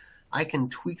fixtures. I can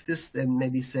tweak this and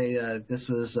maybe say this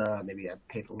was, maybe I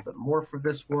paid a little bit more for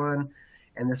this one,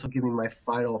 and this will give me my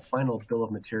final bill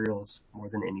of materials more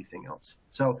than anything else.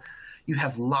 So you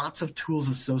have lots of tools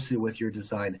associated with your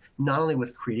design, not only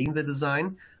with creating the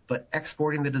design, but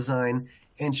exporting the design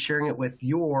and sharing it with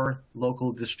your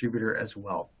local distributor as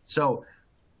well. So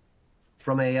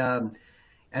from a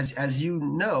as you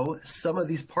know, some of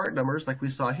these part numbers, like we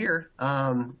saw here,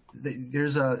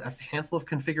 there's a handful of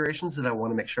configurations that I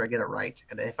want to make sure I get it right.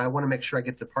 And if I want to make sure I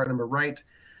get the part number right,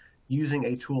 using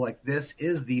a tool like this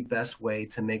is the best way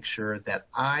to make sure that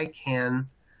I can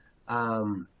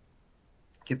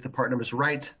get the part numbers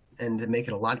right, and to make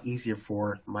it a lot easier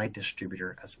for my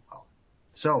distributor as well.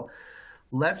 So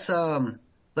let's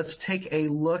take a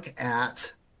look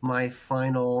at my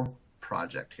final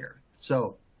project here.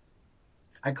 So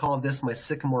I call this my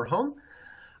Sycamore home.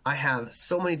 I have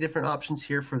so many different options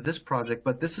here for this project,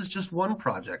 but this is just one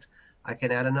project. I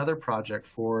can add another project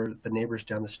for the neighbors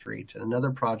down the street, and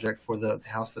another project for the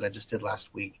house that I just did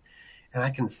last week. and I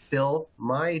can fill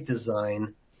my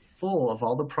design full of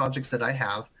all the projects that I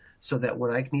have, so that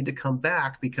when I need to come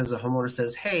back because a homeowner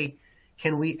says, hey,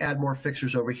 can we add more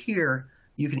fixtures over here?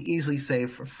 You can easily say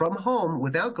from home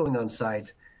without going on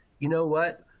site, you know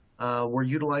what? We're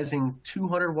utilizing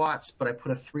 200 watts, but I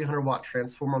put a 300 watt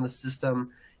transformer on the system.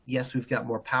 Yes, we've got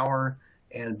more power.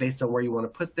 And based on where you want to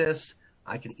put this,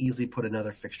 I can easily put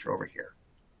another fixture over here.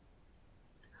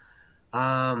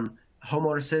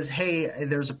 Homeowner says, hey,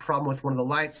 there's a problem with one of the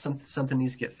lights. Something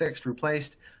needs to get fixed,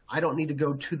 replaced. I don't need to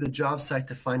go to the job site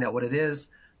to find out what it is.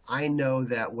 I know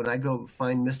that when I go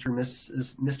find Mr. and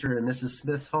Mrs.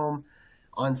 Smith's home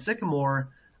on Sycamore,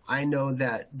 I know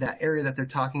that that area that they're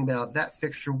talking about, that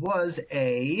fixture was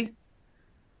a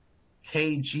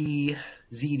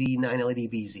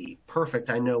KG-ZD9LED-BZ. Perfect.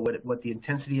 I know what the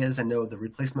intensity is. I know the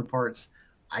replacement parts.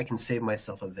 I can save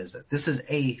myself a visit. This is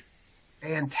a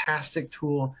fantastic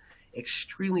tool,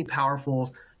 extremely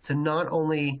powerful to not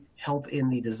only help in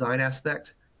the design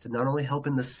aspect, to not only help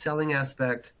in the selling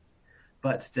aspect,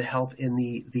 but to help in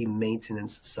the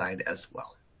maintenance side as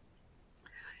well.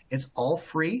 It's all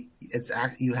free.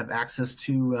 You have access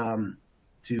to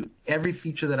every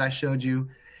feature that I showed you,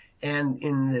 and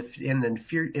in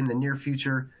the near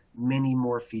future, many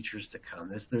more features to come.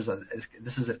 This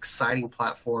is an exciting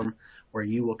platform where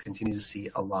you will continue to see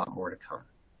a lot more to come.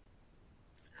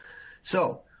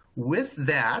 So with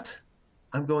that,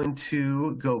 I'm going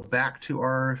to go back to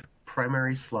our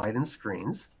primary slide and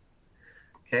screens.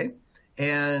 Okay,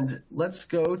 and let's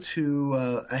go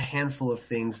to a handful of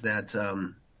things that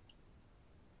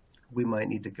we might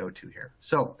need to go to here.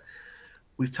 So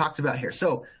we've talked about here.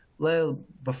 So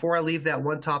before I leave that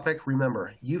one topic,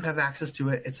 remember, you have access to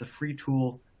it. It's a free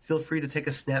tool. Feel free to take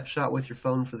a snapshot with your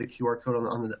phone for the QR code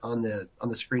on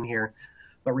the screen here.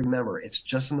 But remember, it's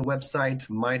just on the website.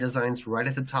 My Design's right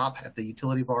at the top at the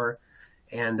utility bar,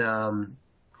 and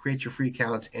create your free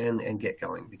account and get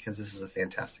going, because this is a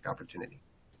fantastic opportunity.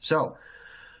 So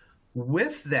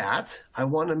with that, I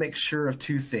want to make sure of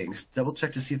two things. Double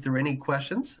check to see if there are any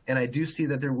questions. And I do see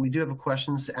that we do have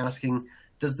questions asking,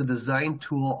 does the design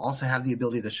tool also have the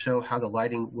ability to show how the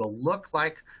lighting will look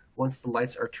like once the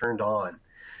lights are turned on?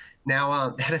 Now,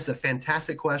 that is a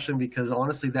fantastic question, because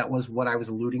honestly, that was what I was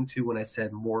alluding to when I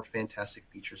said more fantastic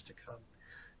features to come.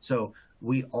 So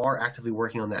we are actively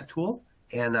working on that tool,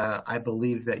 and I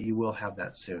believe that you will have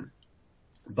that soon.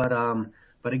 But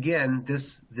again,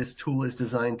 this tool is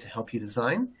designed to help you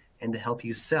design and to help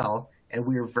you sell, and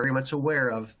we are very much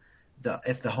aware of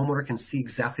if the homeowner can see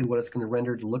exactly what it's going to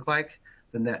render to look like,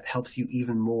 then that helps you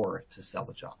even more to sell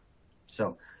the job.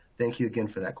 So thank you again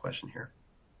for that question here.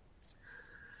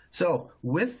 So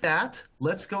with that,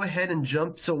 let's go ahead and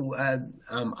jump. So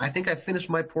I think I finished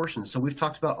my portion. So we've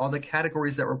talked about all the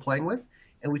categories that we're playing with,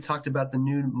 and we talked about the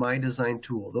new My Design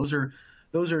tool. Those are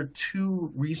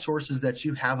two resources that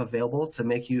you have available to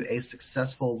make you a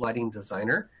successful lighting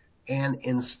designer and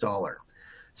installer.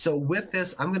 So with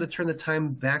this, I'm going to turn the time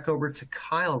back over to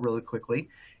Kyle really quickly,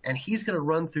 and he's going to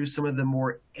run through some of the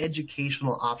more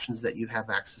educational options that you have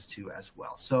access to as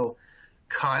well. So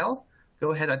Kyle,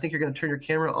 go ahead. I think you're going to turn your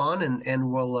camera on,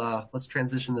 and we'll let's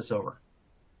transition this over.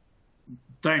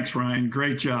 Thanks, Ryan.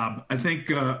 Great job. I think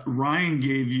Ryan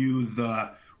gave you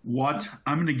the what.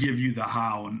 I'm going to give you the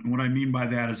how. And what I mean by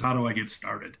that is, how do I get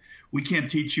started? We can't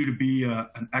teach you to be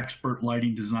an expert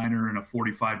lighting designer in a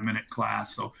 45-minute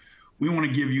class. So we want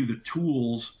to give you the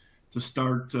tools to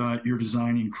start your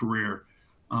designing career.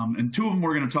 And two of them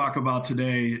we're going to talk about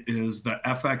today is the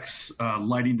FX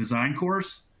lighting design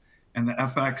course and the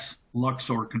FX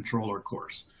Luxor controller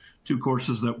course, two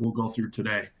courses that we'll go through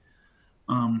today.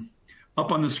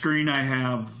 Up on the screen, I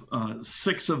have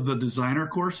 6 of the designer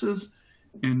courses.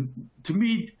 And to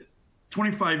me,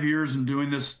 25 years in doing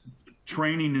this,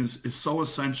 training is so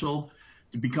essential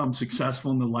to become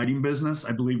successful in the lighting business.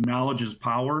 I believe knowledge is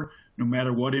power. No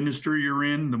matter what industry you're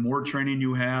in, the more training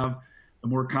you have, the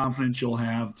more confidence you'll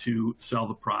have to sell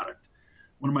the product.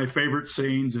 One of my favorite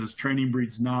sayings is training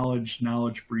breeds knowledge,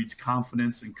 knowledge breeds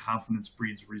confidence, and confidence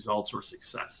breeds results or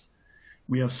success.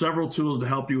 We have several tools to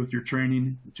help you with your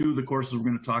training. 2 of the courses we're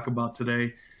going to talk about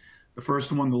today. The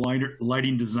first one, the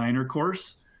lighting designer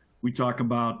course. We talk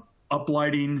about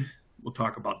uplighting, we'll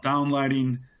talk about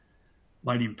downlighting,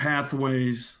 lighting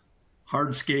pathways,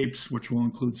 hardscapes, which will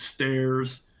include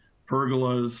stairs,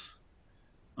 pergolas,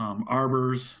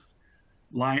 arbors.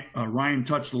 Ryan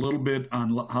touched a little bit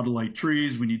on how to light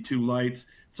trees. We need 2 lights.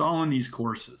 It's all in these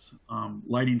courses.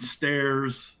 Lighting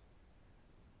stairs.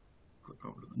 Click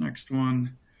over to the next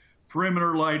one.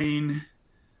 Perimeter lighting.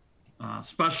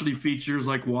 Specialty features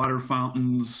like water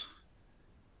fountains,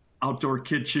 outdoor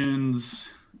kitchens,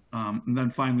 and then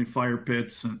finally fire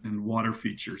pits and water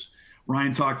features.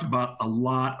 Ryan talked a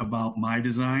lot about My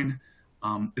Design.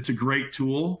 It's a great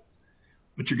tool,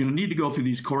 but you're going to need to go through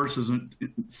these courses, and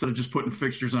instead of just putting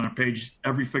fixtures on a page,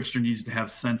 every fixture needs to have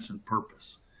sense and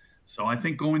purpose. So I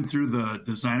think going through the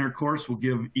designer course will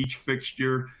give each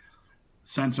fixture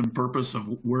sense and purpose of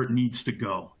where it needs to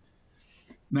go.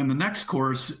 And then the next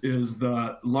course is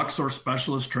the Luxor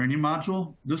Specialist Training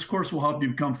Module. This course will help you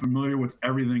become familiar with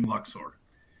everything Luxor.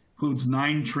 Includes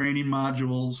 9 training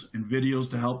modules and videos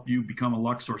to help you become a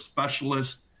Luxor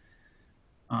specialist.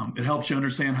 It helps you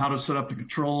understand how to set up the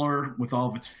controller with all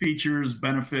of its features,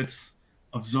 benefits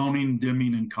of zoning,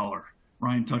 dimming, and color.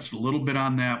 Ryan touched a little bit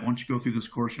on that. Once you go through this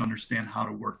course, you understand how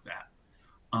to work that.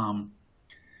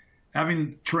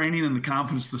 Having training and the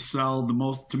confidence to sell the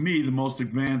most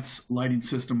advanced lighting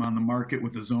system on the market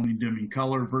with the zoning, dimming,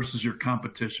 color versus your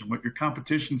competition. What your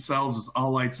competition sells is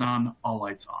all lights on, all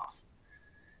lights off.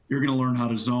 You're going to learn how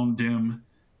to zone, dim,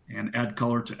 and add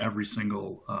color to every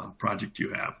single project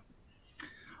you have.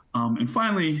 And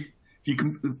finally,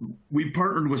 we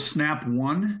partnered with Snap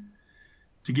One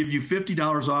to give you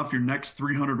 $50 off your next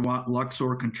 300-watt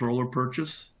Luxor controller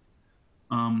purchase.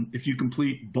 If you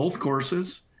complete both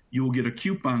courses, you will get a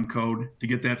coupon code to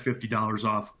get that $50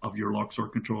 off of your Luxor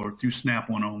controller through Snap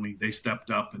One only. They stepped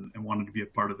up and wanted to be a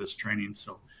part of this training,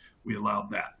 so we allowed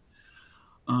that.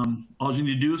 All you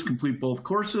need to do is complete both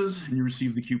courses and you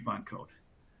receive the coupon code.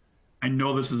 I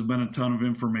know this has been a ton of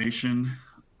information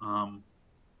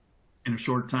in a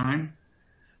short time.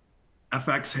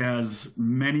 FX has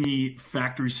many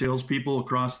factory salespeople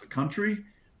across the country.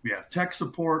 We have tech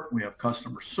support, we have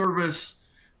customer service.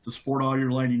 To support all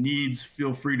your lighting needs,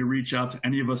 feel free to reach out to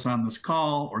any of us on this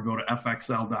call or go to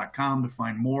fxl.com to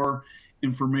find more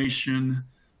information.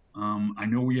 I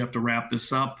know we have to wrap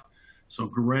this up. So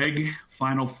Greg,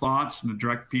 final thoughts and to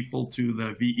direct people to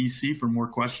the VEC for more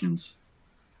questions.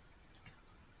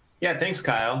 Yeah, thanks,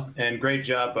 Kyle. And great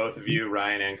job, both of you,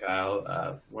 Ryan and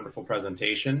Kyle. Wonderful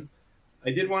presentation.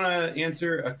 I did want to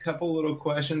answer a couple little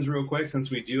questions real quick since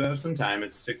we do have some time.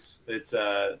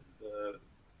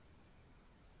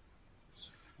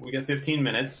 We got 15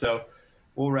 minutes, so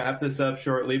we'll wrap this up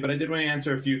shortly, but I did want to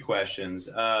answer a few questions.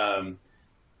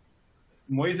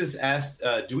 Moises asked,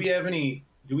 do we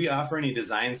offer any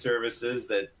design services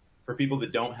that for people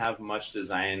that don't have much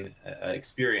design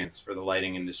experience for the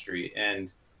lighting industry?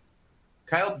 And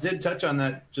Kyle did touch on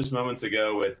that just moments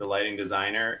ago with the lighting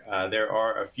designer. There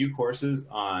are a few courses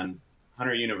on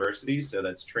Hunter University, so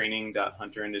that's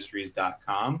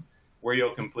training.hunterindustries.com, where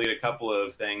you'll complete a couple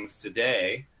of things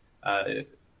today,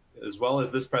 as well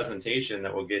as this presentation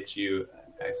that will get you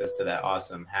access to that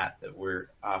awesome hat that we're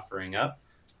offering up.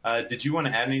 Did you want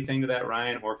to add anything to that,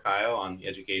 Ryan or Kyle, on the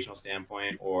educational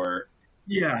standpoint, or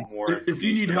more? If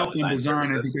you need help in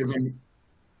design, I think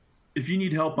if you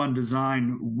need help on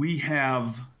design, we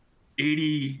have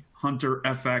 80 Hunter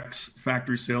FX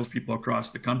factory salespeople across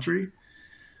the country.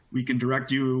 We can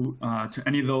direct you to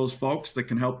any of those folks that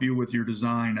can help you with your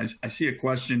design. I see a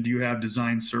question, do you have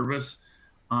design service?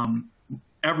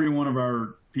 Every one of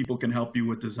our people can help you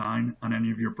with design on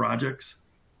any of your projects.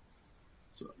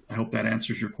 So I hope that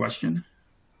answers your question.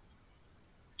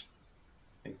 I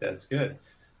think that's good.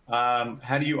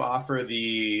 How do you offer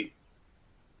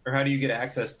how do you get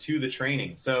access to the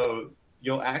training? So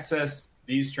you'll access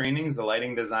these trainings, the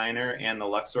lighting designer and the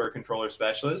Luxor controller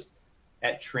specialist,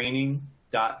 at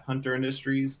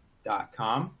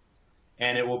training.hunterindustries.com,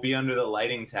 and it will be under the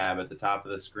lighting tab at the top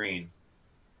of the screen.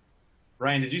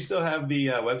 Ryan, did you still have the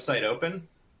website open?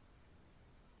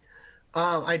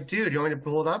 I do. Do you want me to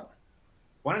pull it up?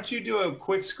 Why don't you do a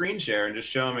quick screen share and just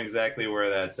show them exactly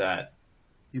where that's at?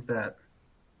 You bet.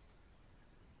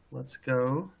 Let's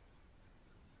go.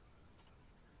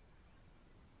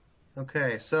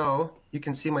 Okay, so you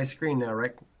can see my screen now,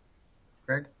 right,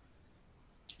 Greg?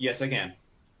 Yes, I can.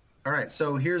 All right,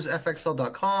 so here's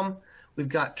FXL.com. We've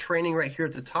got training right here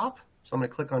at the top. So I'm going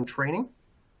to click on training.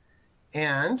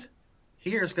 And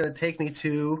here's going to take me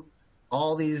to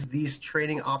all these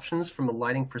training options from a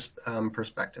lighting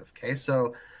perspective. Okay,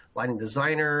 so lighting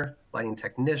designer, lighting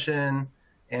technician,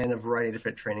 and a variety of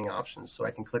different training options. So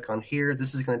I can click on here.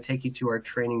 This is going to take you to our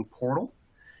training portal.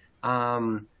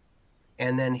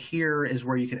 And then here is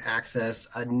where you can access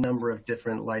a number of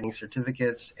different lighting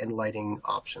certificates and lighting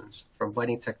options, from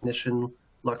lighting technician,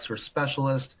 Luxor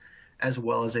specialist, as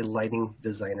well as a lighting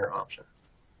designer option.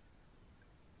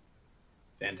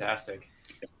 Fantastic.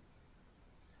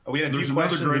 We had a few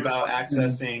questions about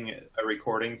accessing a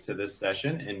recording to this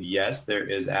session, and yes, there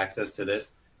is access to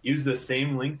this. Use the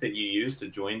same link that you used to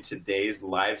join today's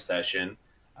live session.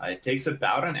 It takes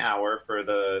about an hour for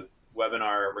the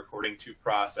webinar recording to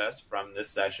process from this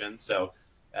session. So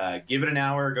give it an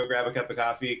hour, go grab a cup of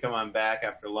coffee, come on back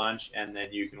after lunch, and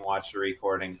then you can watch the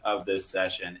recording of this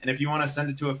session. And if you want to send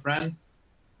it to a friend,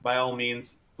 by all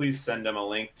means, please send them a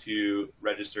link to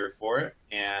register for it.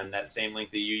 And that same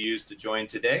link that you used to join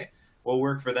today will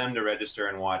work for them to register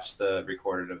and watch the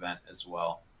recorded event as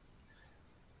well.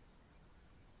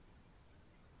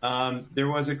 There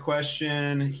was a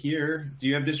question here. Do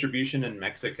you have distribution in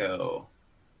Mexico?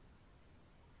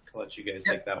 I'll let you guys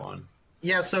take that one.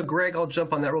 Yeah, so Greg, I'll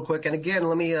jump on that real quick. And again,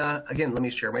 let me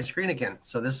share my screen again.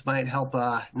 So this might help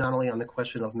not only on the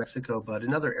question of Mexico, but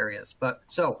in other areas. But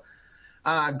so,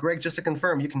 Greg, just to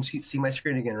confirm, you can see my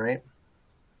screen again, right?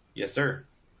 Yes, sir.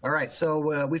 All right,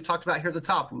 so we've talked about here at the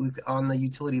top on the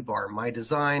utility bar, my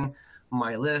design,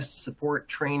 my list, support,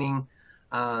 training,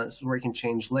 this is where you can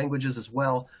change languages as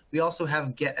well. We also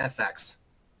have Get FX.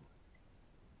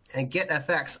 And Get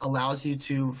FX allows you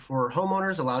to, for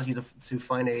homeowners, allows you to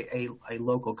find a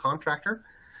local contractor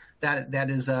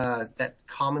that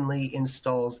commonly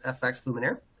installs FX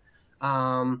Luminaire.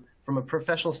 From a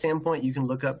professional standpoint, you can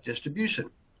look up distribution,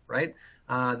 right?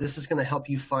 This is going to help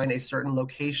you find a certain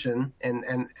location and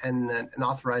an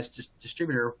authorized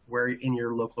distributor where in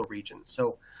your local region.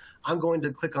 So I'm going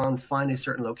to click on find a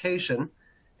certain location,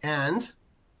 and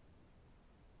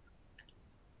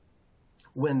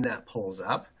when that pulls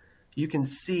up, you can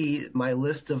see my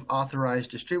list of authorized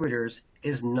distributors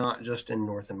is not just in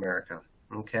North America,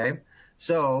 okay?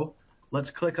 So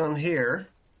let's click on here.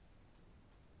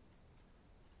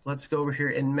 Let's go over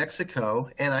here in Mexico,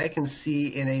 and I can see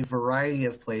in a variety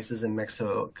of places in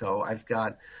Mexico. I've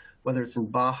got, whether it's in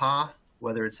Baja,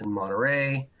 whether it's in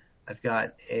Monterrey, I've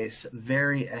got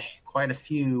quite a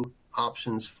few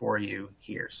options for you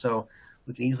here. So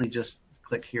we can easily just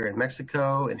click here in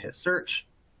Mexico and hit search.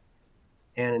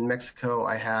 And in Mexico,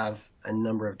 I have a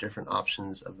number of different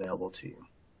options available to you.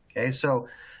 Okay, so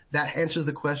that answers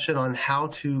the question on how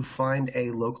to find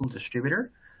a local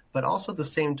distributor. But also at the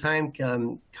same time,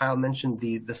 Kyle mentioned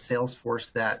the sales force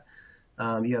that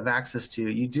you have access to.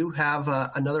 You do have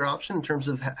another option in terms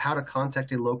of how to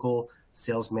contact a local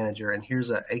sales manager, and here's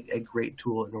a great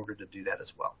tool in order to do that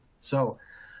as well. So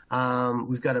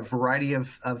we've got a variety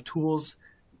of tools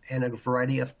and a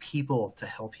variety of people to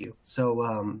help you.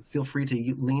 So feel free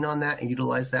to lean on that and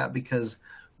utilize that, because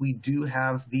we do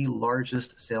have the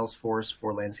largest sales force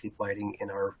for landscape lighting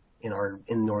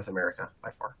in North America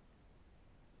by far.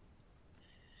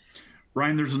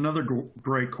 Ryan, there's another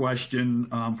great question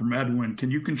from Edwin.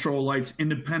 Can you control lights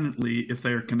independently if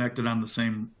they are connected on the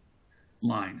same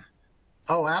line?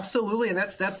 Oh, absolutely, and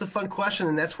that's the fun question,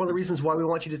 and that's one of the reasons why we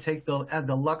want you to take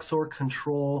the Luxor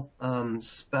Control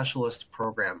Specialist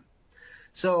program.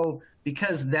 So,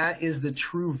 because that is the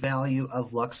true value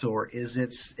of Luxor, is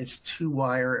its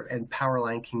two-wire and power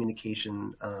line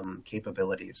communication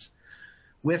capabilities.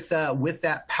 With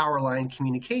that power line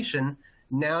communication,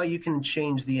 now you can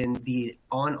change the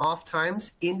on-off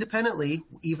times independently,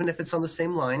 even if it's on the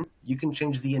same line. You can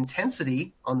change the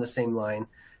intensity on the same line,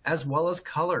 as well as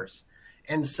colors.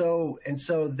 And so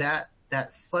that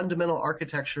fundamental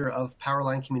architecture of power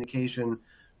line communication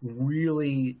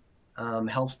really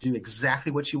helps do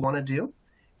exactly what you want to do,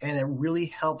 and it really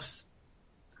helps,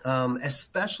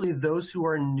 especially those who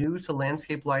are new to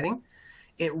landscape lighting.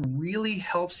 It really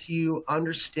helps you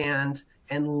understand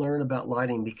and learn about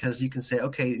lighting, because you can say,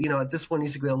 okay, this one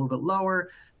needs to go a little bit lower,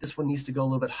 this one needs to go a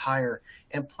little bit higher.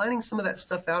 And planning some of that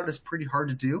stuff out is pretty hard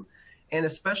to do. And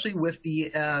especially with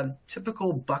the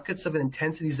typical buckets of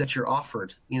intensities that you're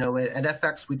offered. At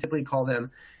FX, we typically call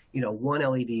them, 1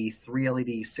 LED, 3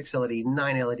 LED, 6 LED,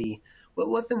 9 LED. But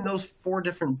within those 4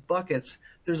 different buckets,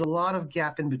 there's a lot of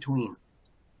gap in between.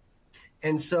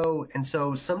 And so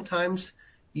sometimes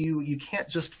you can't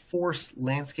just force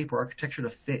landscape or architecture to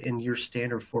fit in your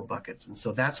standard 4 buckets. And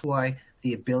so that's why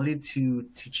the ability to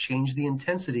change the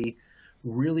intensity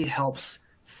really helps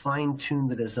fine-tune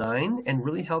the design and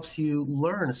really helps you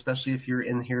learn, especially if you're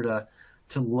in here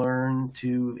to learn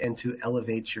and to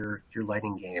elevate your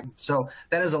lighting game. So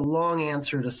that is a long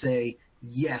answer to say,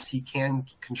 yes, you can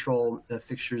control the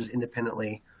fixtures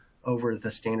independently over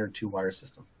the standard 2-wire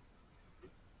system.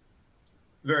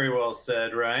 Very well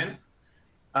said, Ryan.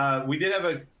 We did have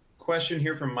a question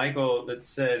here from Michael that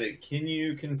said, can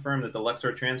you confirm that the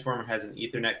Luxor transformer has an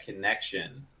Ethernet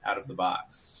connection out of the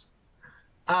box?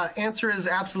 Answer is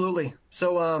absolutely.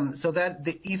 So that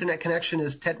the Ethernet connection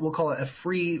is we'll call it a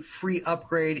free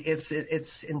upgrade. It's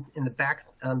in the back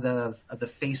of the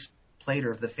face plate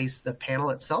or the panel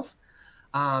itself.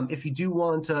 If you do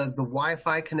want the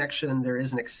Wi-Fi connection, there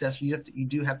is an access. You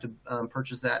do have to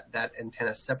purchase that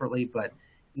antenna separately, but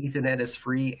Ethernet is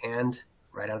free and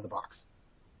right out of the box.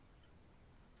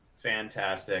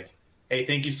 Fantastic. Hey,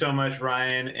 thank you so much,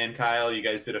 Ryan and Kyle. You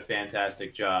guys did a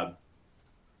fantastic job.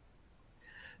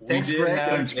 Thanks, we did Greg.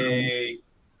 have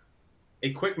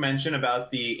a quick mention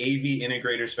about the AV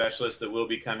Integrator Specialist that will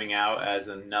be coming out as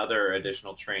another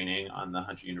additional training on the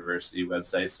Hunter University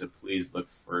website, so please look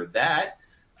for that.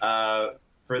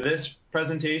 For this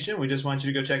presentation, we just want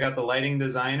you to go check out the Lighting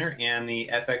Designer and the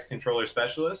FX Controller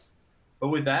Specialist. But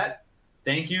with that,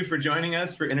 thank you for joining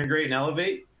us for Integrate and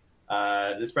Elevate.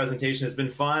 This presentation has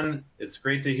been fun. It's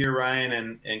great to hear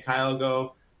Ryan and Kyle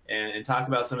go and talk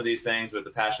about some of these things with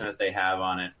the passion that they have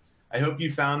on it. I hope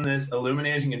you found this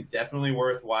illuminating and definitely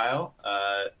worthwhile.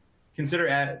 Consider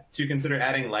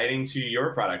adding lighting to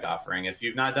your product offering. If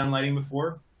you've not done lighting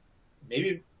before,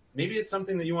 maybe it's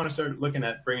something that you want to start looking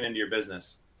at bringing into your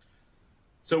business.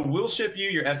 So we'll ship you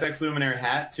your FX Luminaire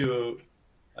hat to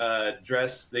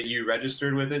address that you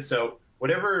registered with it. So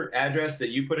whatever address that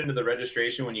you put into the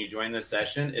registration when you join this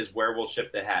session is where we'll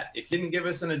ship the hat. If you didn't give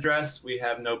us an address, we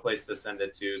have no place to send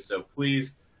it to. So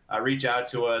please reach out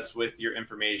to us with your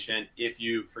information if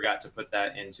you forgot to put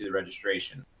that into the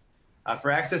registration.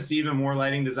 For access to even more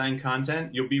lighting design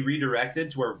content, you'll be redirected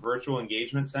to our Virtual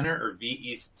Engagement Center, or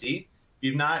VEC. If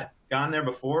you've not gone there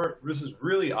before, this is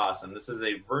really awesome. This is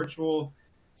a virtual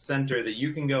center that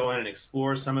you can go in and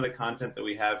explore some of the content that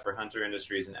we have for Hunter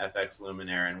Industries and FX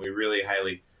Luminaire, and we really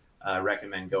highly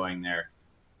recommend going there.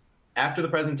 After the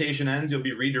presentation ends, you'll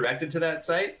be redirected to that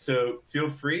site, so feel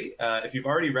free, if you've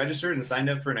already registered and signed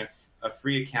up for a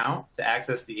free account to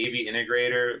access the AV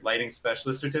Integrator Lighting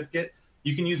Specialist Certificate,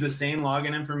 you can use the same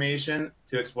login information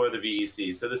to explore the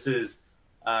VEC. So this is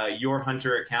your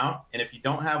Hunter account, and if you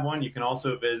don't have one, you can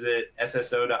also visit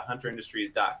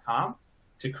sso.hunterindustries.com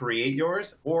to create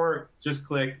yours, or just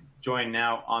click Join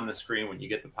Now on the screen when you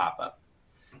get the pop-up.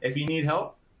 If you need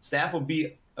help, staff will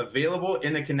be available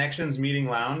in the Connections Meeting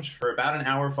Lounge for about an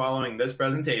hour following this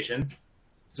presentation.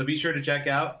 So be sure to check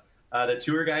out the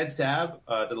Tour Guides tab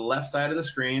to the left side of the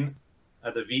screen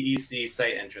at the VEC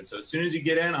site entrance. So as soon as you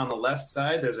get in, on the left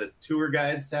side, there's a Tour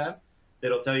Guides tab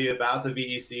that'll tell you about the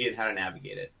VEC and how to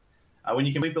navigate it. When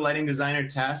you complete the Lighting Designer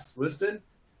tasks listed,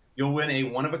 you'll win a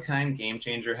one-of-a-kind Game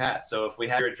Changer hat. So if we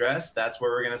have your address, that's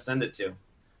where we're going to send it to.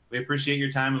 We appreciate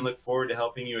your time and look forward to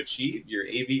helping you achieve your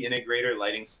AV Integrator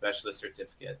Lighting Specialist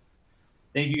Certificate.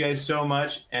 Thank you guys so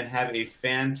much, and have a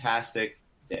fantastic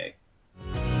day.